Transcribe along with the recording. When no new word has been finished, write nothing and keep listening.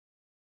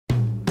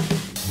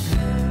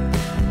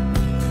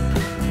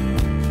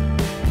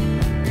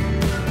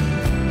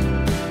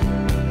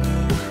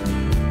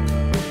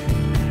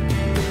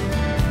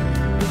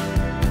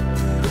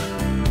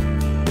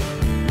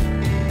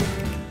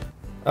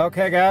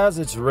Okay guys,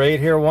 it's Reed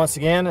here once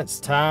again. It's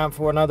time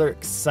for another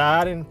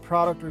exciting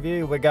product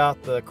review. We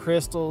got the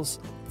Krystal's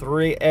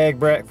 3-egg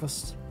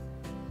breakfast.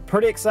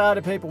 Pretty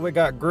excited people. We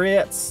got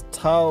grits,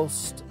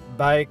 toast,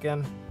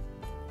 bacon,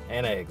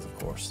 and eggs of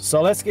course.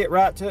 So let's get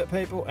right to it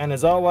people. And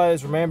as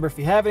always, remember if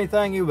you have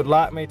anything you would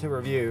like me to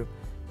review,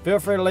 feel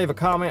free to leave a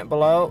comment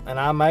below and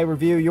I may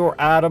review your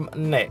item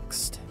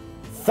next.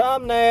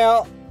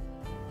 Thumbnail!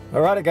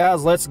 Alrighty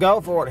guys, let's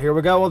go for it. Here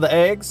we go with the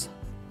eggs.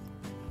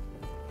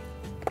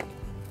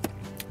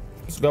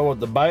 Let's go with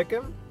the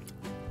bacon.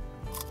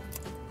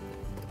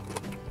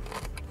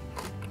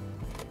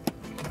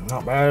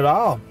 Not bad at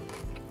all.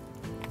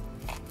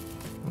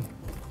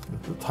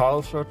 The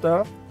toast right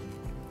there.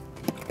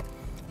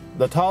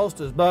 The toast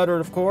is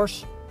buttered, of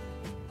course.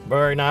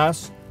 Very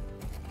nice.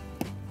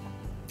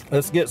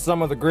 Let's get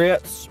some of the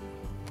grits.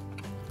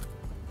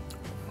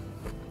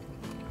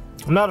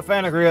 I'm not a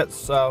fan of grits,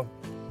 so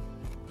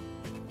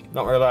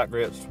don't really like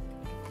grits.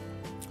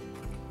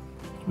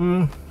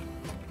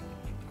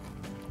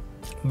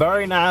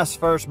 Very nice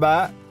first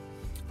bite.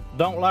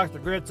 Don't like the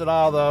grits at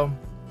all though.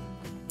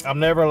 I've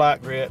never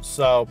liked grits,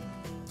 so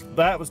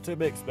that was to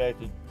be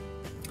expected.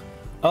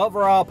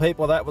 Overall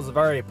people, that was a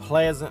very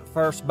pleasant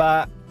first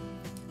bite,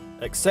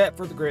 except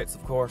for the grits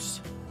of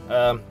course.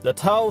 The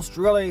toast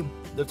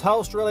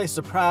really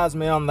surprised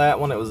me on that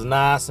one. It was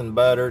nice and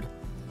buttered.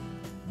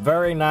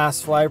 Very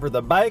nice flavor.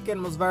 The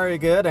bacon was very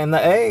good and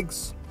the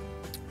eggs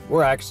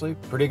were actually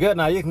pretty good.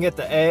 Now you can get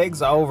the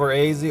eggs over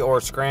easy or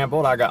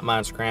scrambled. I got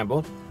mine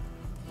scrambled.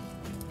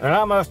 And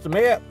I must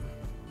admit,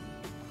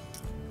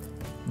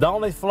 the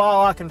only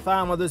flaw I can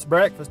find with this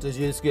breakfast is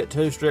you just get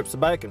 2 strips of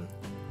bacon.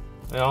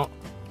 You know,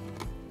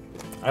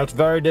 that's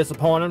very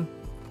disappointing.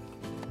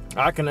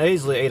 I can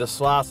easily eat a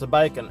slice of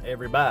bacon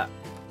every bite.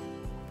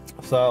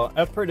 So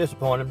that's pretty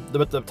disappointing.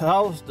 But the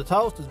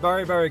toast is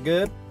very, very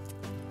good.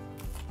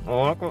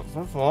 Oh,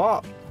 that's a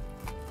lot.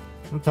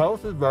 The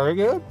toast is very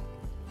good.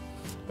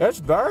 It's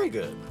very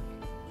good.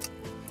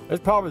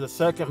 It's probably the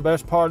second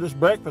best part of this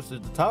breakfast is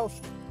the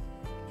toast.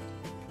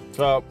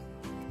 So,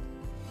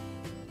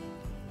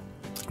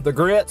 the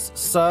grits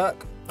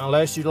suck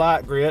unless you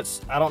like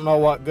grits. I don't know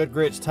what good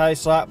grits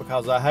taste like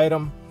because I hate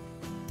them.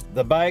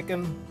 The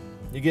bacon,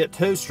 you get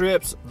 2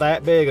 strips,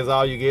 that big is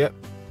all you get.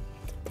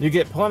 You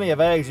get plenty of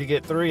eggs, you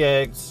get 3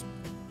 eggs.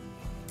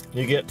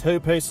 You get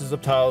 2 pieces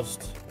of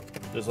toast,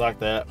 just like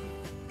that.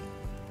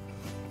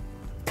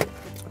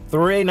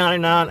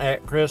 $3.99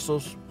 at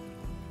Krystal's.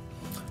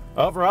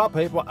 Overall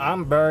people,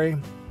 I'm very,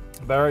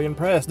 very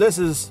impressed. This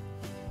is,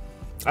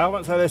 I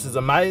wouldn't say this is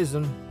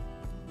amazing,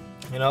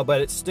 you know,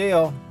 but it's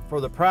still, for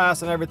the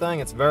price and everything,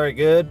 it's very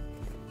good.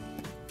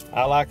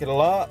 I like it a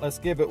lot. Let's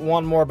give it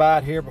one more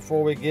bite here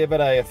before we give it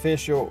an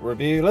official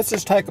review. Let's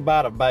just take a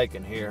bite of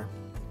bacon here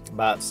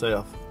by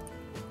itself.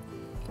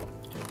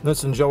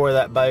 Let's enjoy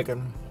that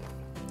bacon.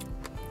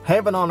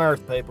 Heaven on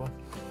earth, people.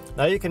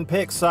 Now you can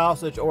pick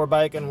sausage or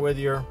bacon with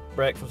your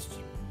breakfast.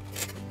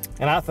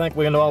 And I think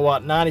we know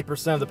what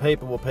 90% of the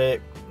people will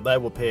pick. They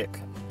will pick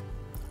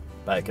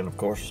bacon, of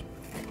course.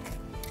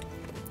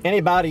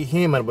 Anybody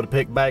human would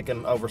pick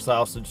bacon over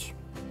sausage.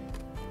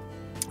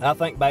 I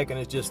think bacon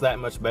is just that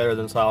much better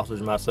than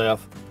sausage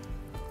myself.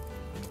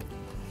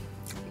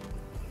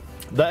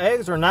 The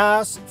eggs are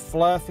nice,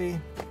 fluffy,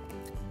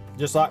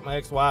 just like my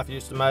ex-wife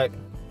used to make.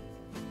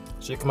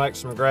 She can make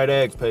some great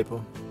eggs,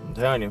 people. I'm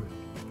telling you.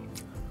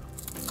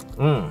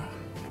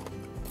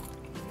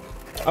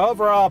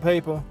 Overall,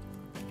 people,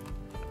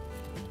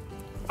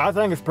 I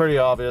think it's pretty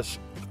obvious.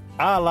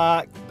 I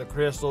like the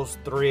Krystal's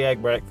 3-egg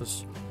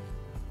breakfast.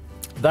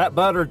 That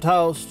buttered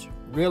toast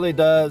really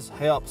does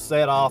help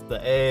set off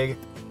the egg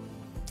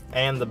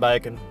and the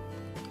bacon.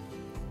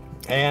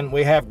 And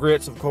we have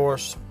grits, of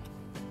course.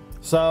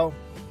 So,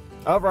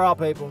 overall,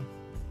 people,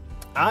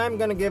 I'm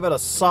going to give it a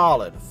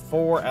solid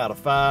 4 out of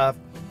 5.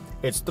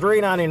 It's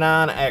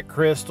 $3.99 at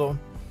Krystal.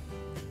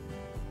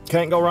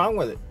 Can't go wrong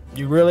with it.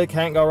 You really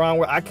can't go wrong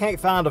with it. I can't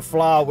find a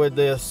flaw with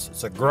this.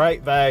 It's a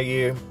great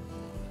value.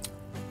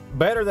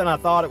 Better than I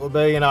thought it would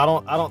be. You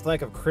know, I don't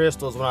think of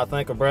Krystal's when I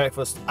think of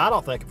breakfast. I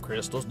don't think of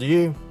Krystal's. Do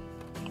you?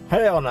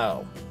 Hell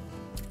no.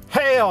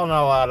 Hell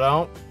no, I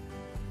don't.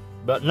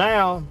 But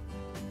now,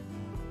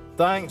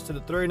 thanks to the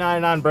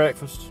 $3.99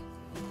 breakfast,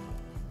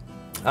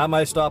 I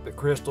may stop at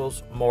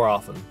Krystal's more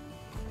often.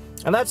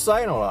 And that's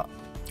saying a lot,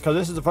 because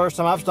this is the first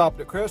time I've stopped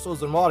at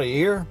Krystal's in what, a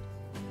year?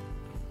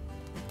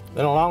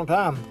 Been a long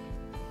time.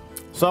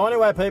 So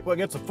anyway, people, it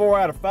gets a 4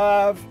 out of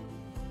 5.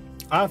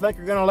 I think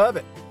you're gonna love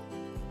it.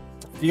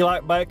 If you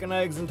like bacon,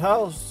 eggs, and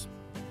toast,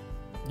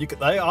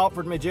 they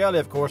offered me jelly,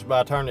 of course, but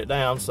I turned it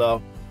down.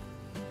 So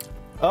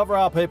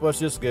overall, people, it's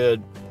just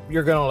good.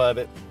 You're gonna love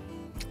it,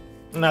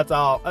 and that's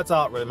all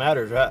it really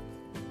matters, right?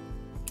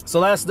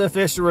 So that's the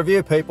official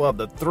review, people, of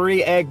the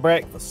 3-egg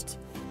breakfast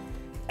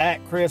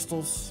at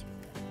Krystal's.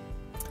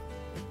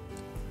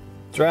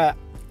 That's right.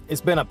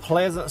 It's been a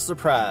pleasant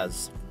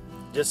surprise,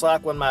 just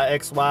like when my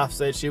ex-wife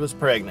said she was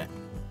pregnant.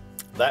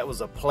 That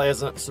was a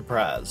pleasant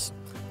surprise.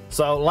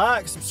 So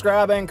like,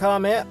 subscribe, and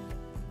comment.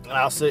 And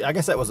I'll see. I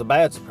guess that was a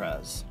bad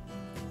surprise.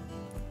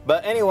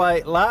 But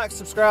anyway, like,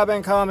 subscribe,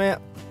 and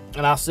comment.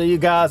 And I'll see you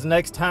guys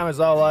next time, as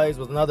always,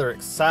 with another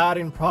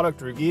exciting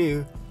product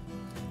review.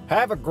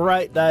 Have a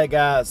great day,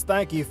 guys.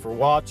 Thank you for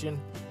watching.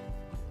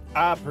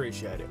 I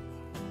appreciate it.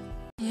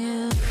 Yeah.